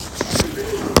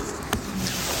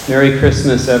Merry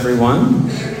Christmas, everyone.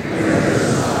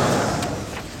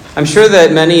 I'm sure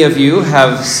that many of you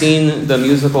have seen the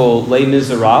musical Les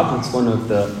Miserables. It's one of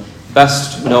the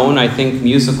best known, I think,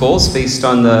 musicals based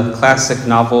on the classic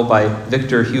novel by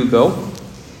Victor Hugo.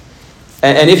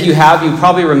 And if you have, you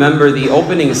probably remember the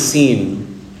opening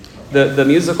scene. The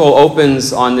musical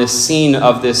opens on this scene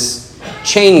of this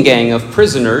chain gang of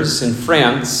prisoners in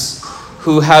France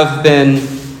who have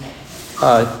been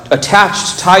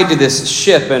tied to this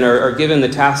ship and are given the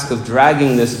task of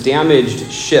dragging this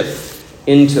damaged ship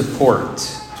into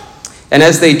port. And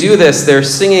as they do this, they're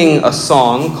singing a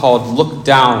song called Look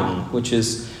Down, which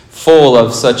is full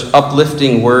of such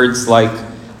uplifting words like,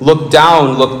 look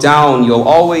down, you'll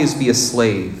always be a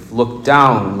slave. Look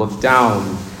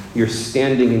down, you're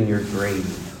standing in your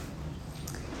grave.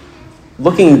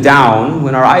 Looking down,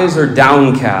 when our eyes are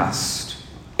downcast,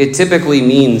 it typically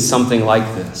means something like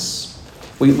this.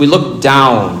 We look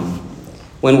down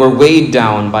when we're weighed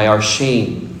down by our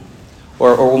shame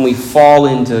or when we fall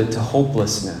into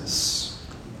hopelessness.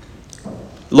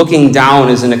 Looking down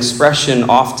is an expression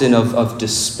often of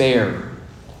despair,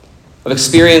 of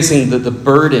experiencing the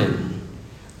burden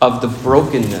of the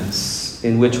brokenness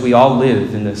in which we all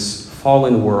live in this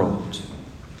fallen world.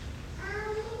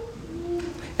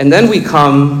 And then we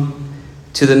come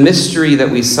to the mystery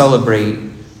that we celebrate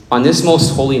on this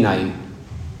most holy night,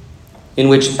 in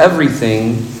which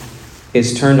everything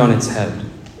is turned on its head.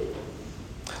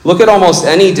 Look at almost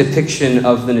any depiction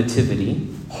of the Nativity.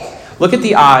 Look at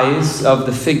the eyes of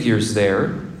the figures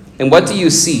there, and what do you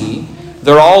see?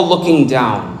 They're all looking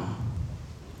down.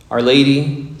 Our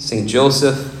Lady, St.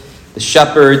 Joseph, the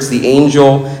shepherds, the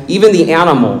angel, even the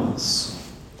animals.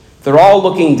 They're all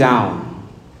looking down.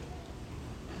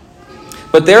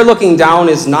 But their looking down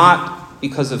is not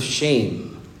because of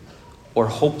shame or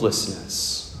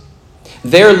hopelessness.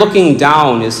 Their looking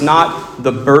down is not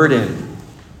the burden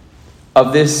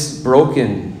of this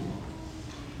broken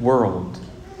world.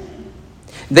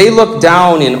 They look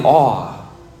down in awe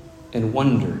and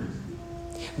wonder.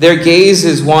 Their gaze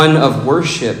is one of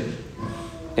worship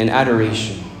and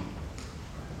adoration.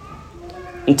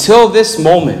 Until this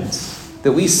moment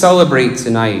that we celebrate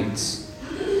tonight,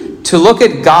 to look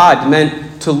at God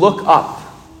meant to look up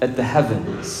at the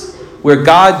heavens, where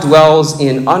God dwells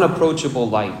in unapproachable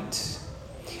light,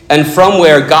 and from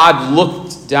where God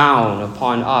looked down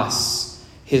upon us,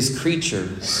 his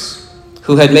creatures,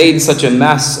 who had made such a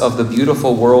mess of the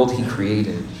beautiful world he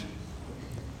created.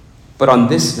 But on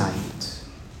this night,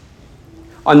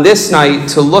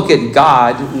 to look at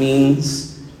God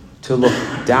means to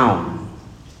look down.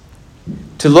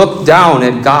 To look down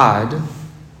at God,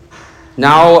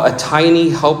 now a tiny,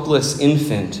 helpless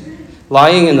infant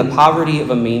lying in the poverty of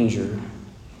a manger.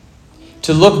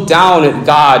 To look down at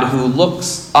God who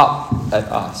looks up at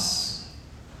us,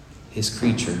 his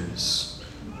creatures.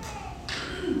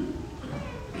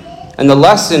 And the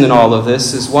lesson in all of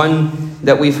this is one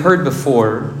that we've heard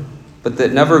before, but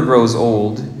that never grows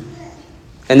old,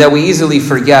 and that we easily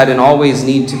forget and always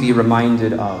need to be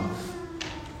reminded of.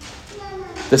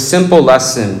 The simple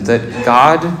lesson that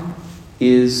God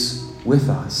is with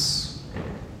us.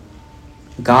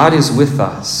 God is with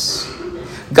us.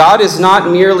 God is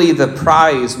not merely the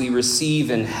prize we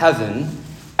receive in heaven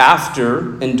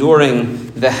after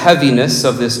enduring the heaviness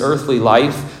of this earthly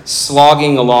life,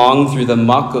 slogging along through the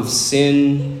muck of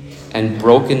sin and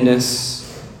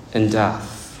brokenness and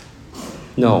death.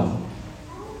 No,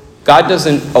 God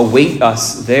doesn't await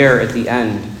us there at the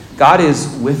end. God is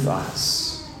with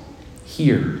us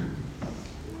here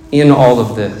in all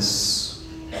of this.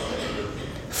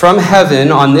 From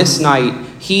heaven on this night,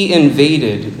 he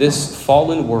invaded this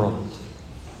fallen world.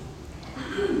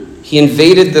 He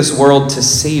invaded this world to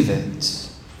save it,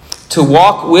 to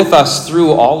walk with us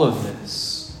through all of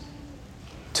this,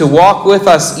 to walk with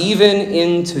us even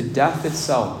into death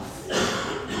itself.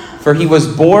 For he was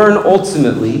born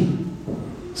ultimately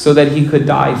so that he could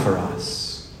die for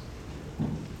us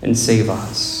and save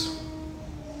us.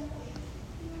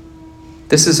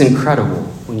 This is incredible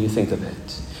when you think of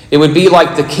it. It would be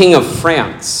like the King of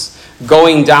France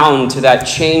going down to that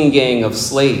chain gang of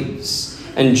slaves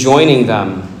and joining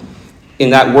them in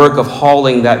that work of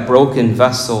hauling that broken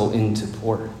vessel into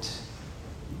port.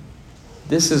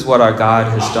 This is what our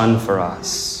God has done for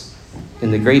us in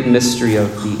the great mystery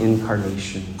of the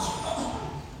Incarnation.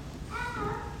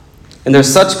 And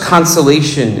there's such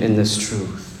consolation in this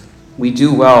truth. We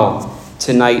do well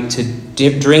tonight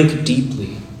to drink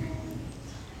deeply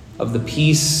of the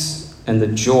peace and the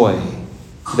joy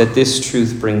that this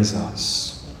truth brings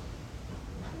us.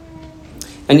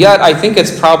 And yet, I think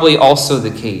it's probably also the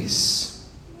case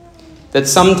that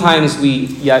sometimes we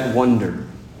yet wonder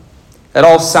It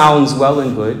all sounds well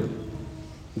and good.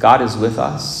 God is with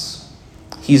us.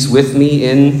 He's with me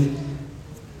in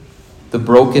the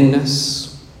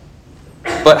brokenness.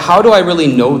 But how do I really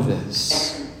know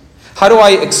this? How do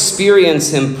I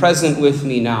experience him present with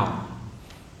me now?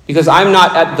 Because I'm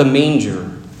not at the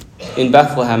manger in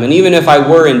Bethlehem. And even if I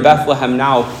were in Bethlehem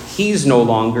now, he's no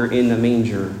longer in the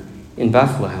manger in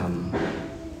Bethlehem.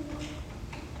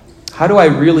 How do I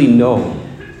really know?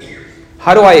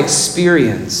 How do I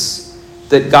experience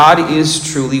that God is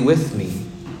truly with me?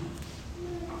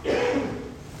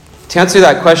 To answer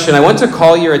that question, I want to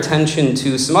call your attention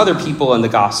to some other people in the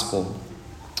gospel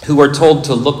who were told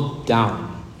to look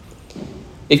down.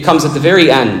 It comes at the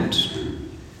very end,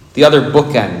 the other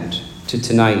bookend to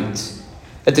tonight.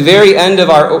 At the very end of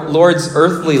our Lord's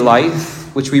earthly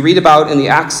life, which we read about in the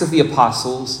Acts of the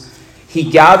Apostles, he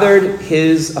gathered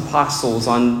his apostles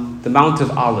on the Mount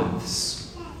of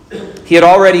Olives. He had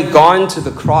already gone to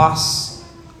the cross,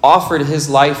 offered his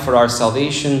life for our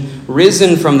salvation,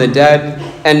 risen from the dead,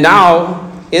 and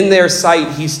now, in their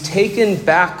sight, he's taken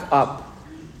back up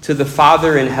to the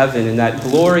Father in heaven in that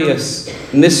glorious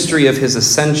mystery of his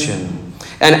ascension.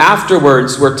 And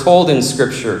afterwards, we're told in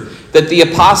Scripture that the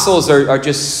apostles are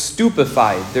just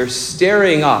stupefied. They're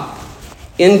staring up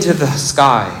into the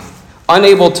sky,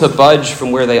 unable to budge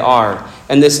from where they are,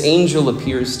 and this angel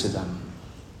appears to them.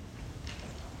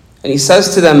 And he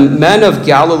says to them, "Men of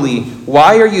Galilee,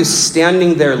 why are you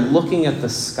standing there looking at the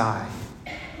sky?"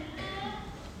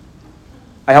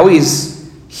 I always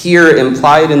hear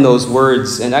implied in those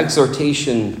words an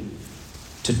exhortation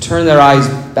to turn their eyes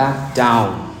back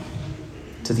down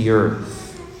to the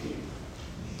earth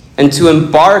and to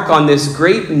embark on this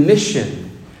great mission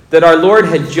that our Lord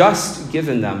had just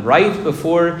given them. Right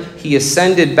before he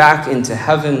ascended back into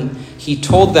heaven, he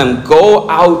told them, "Go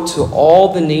out to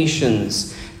all the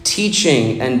nations,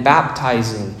 teaching and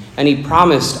baptizing." And he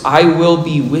promised, "I will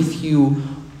be with you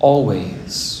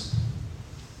always."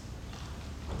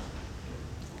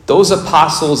 Those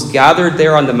apostles gathered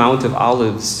there on the Mount of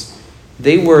Olives,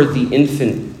 they were the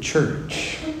infant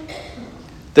church.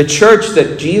 The church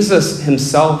that Jesus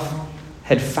himself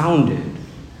had founded,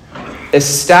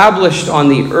 established on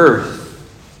the earth,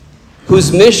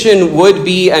 whose mission would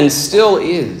be and still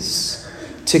is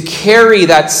to carry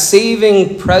that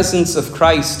saving presence of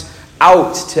Christ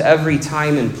out to every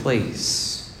time and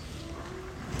place.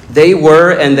 They were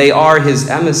and they are his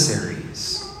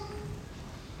emissaries.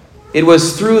 It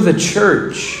was through the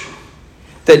church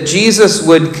that Jesus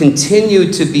would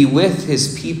continue to be with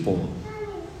his people.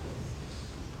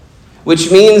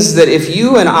 Which means that if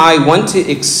you and I want to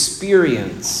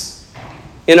experience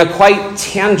in a quite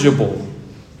tangible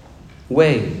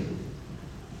way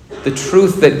the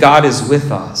truth that God is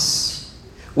with us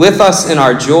in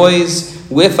our joys,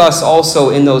 with us also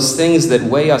in those things that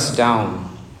weigh us down,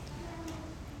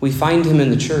 we find him in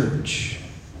the church.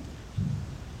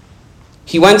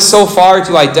 He went so far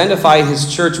to identify his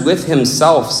church with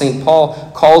himself. St.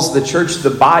 Paul calls the church the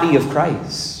body of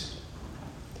Christ.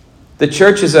 The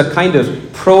church is a kind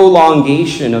of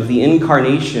prolongation of the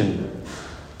incarnation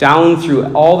down through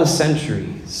all the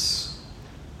centuries.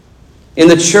 In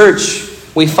the church,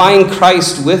 we find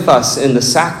Christ with us in the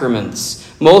sacraments,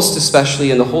 most especially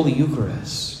in the Holy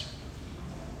Eucharist,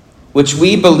 which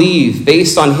we believe,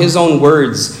 based on his own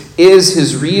words, is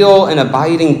his real and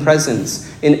abiding presence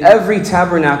in every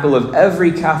tabernacle of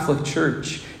every Catholic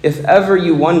church. If ever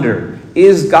you wonder,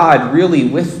 is God really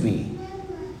with me?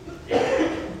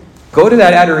 Go to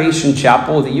that adoration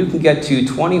chapel that you can get to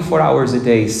 24 hours a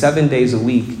day, 7 days a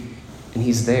week, and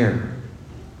he's there.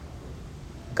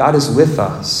 God is with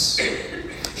us.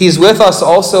 He's with us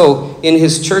also in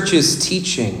his church's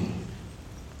teaching.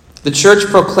 The church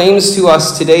proclaims to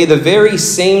us today the very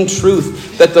same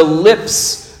truth that the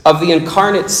lips of the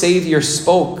incarnate Savior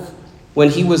spoke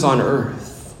when he was on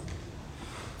earth.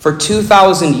 For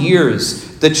 2,000 years,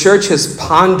 the church has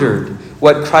pondered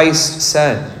what Christ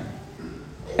said.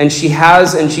 And she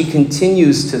has and she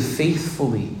continues to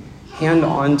faithfully hand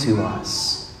on to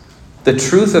us the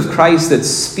truth of Christ that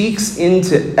speaks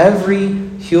into every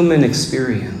human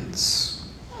experience.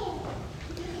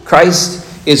 Christ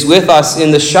is with us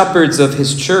in the shepherds of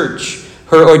his church,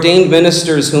 her ordained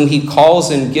ministers whom he calls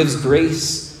and gives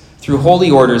grace through holy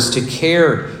orders to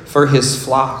care for his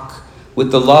flock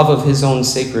with the love of his own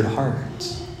sacred heart.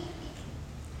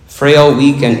 Frail,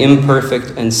 weak, and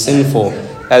imperfect and sinful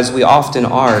as we often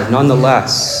are,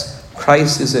 nonetheless,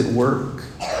 Christ is at work,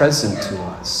 present to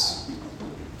us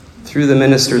through the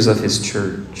ministers of his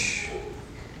church.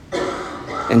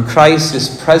 And Christ is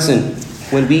present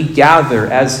when we gather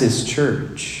as his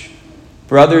church,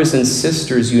 brothers and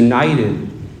sisters united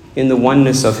in the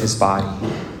oneness of his body.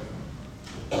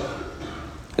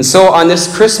 And so on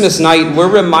this Christmas night,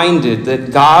 we're reminded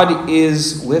that God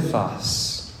is with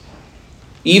us.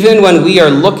 Even when we are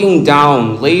looking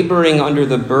down, laboring under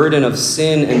the burden of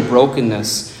sin and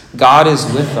brokenness, God is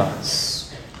with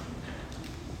us.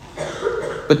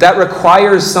 But that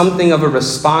requires something of a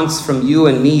response from you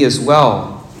and me as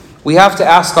well. We have to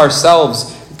ask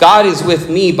ourselves, God is with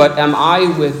me, but am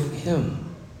I with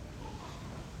him?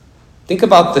 Think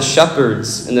about the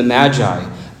shepherds and the magi.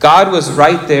 God was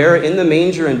right there in the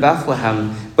manger in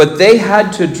Bethlehem, but they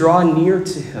had to draw near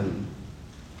to him.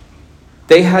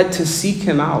 They had to seek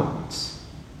him out.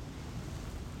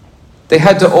 They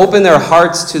had to open their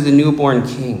hearts to the newborn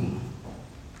king.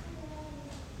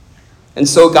 And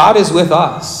so God is with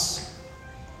us.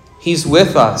 He's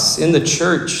with us in the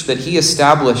church that he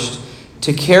established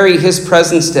to carry his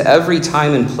presence to every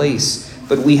time and place,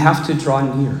 but we have to draw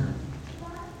near.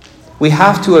 We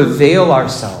have to avail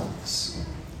ourselves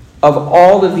of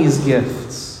all of these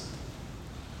gifts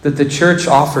that the church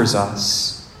offers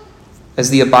us as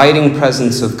the abiding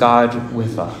presence of God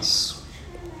with us.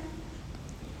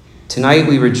 Tonight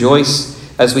we rejoice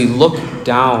as we look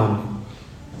down,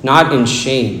 not in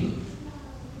shame,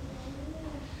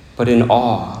 but in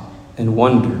awe and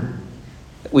wonder.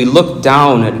 We look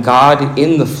down at God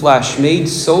in the flesh, made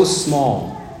so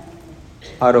small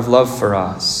out of love for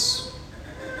us.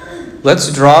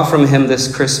 Let's draw from him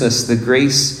this Christmas the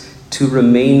grace to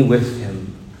remain with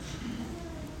him,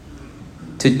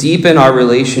 to deepen our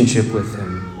relationship with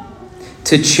him,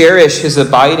 to cherish his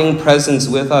abiding presence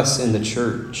with us in the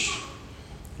church,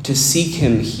 to seek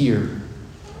him here,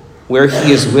 where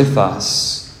he is with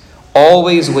us,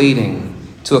 always waiting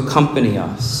to accompany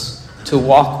us, to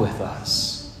walk with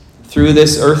us through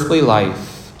this earthly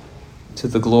life to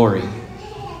the glory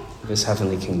of his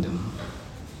heavenly kingdom.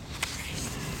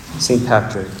 St.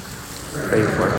 Patrick, pray for us.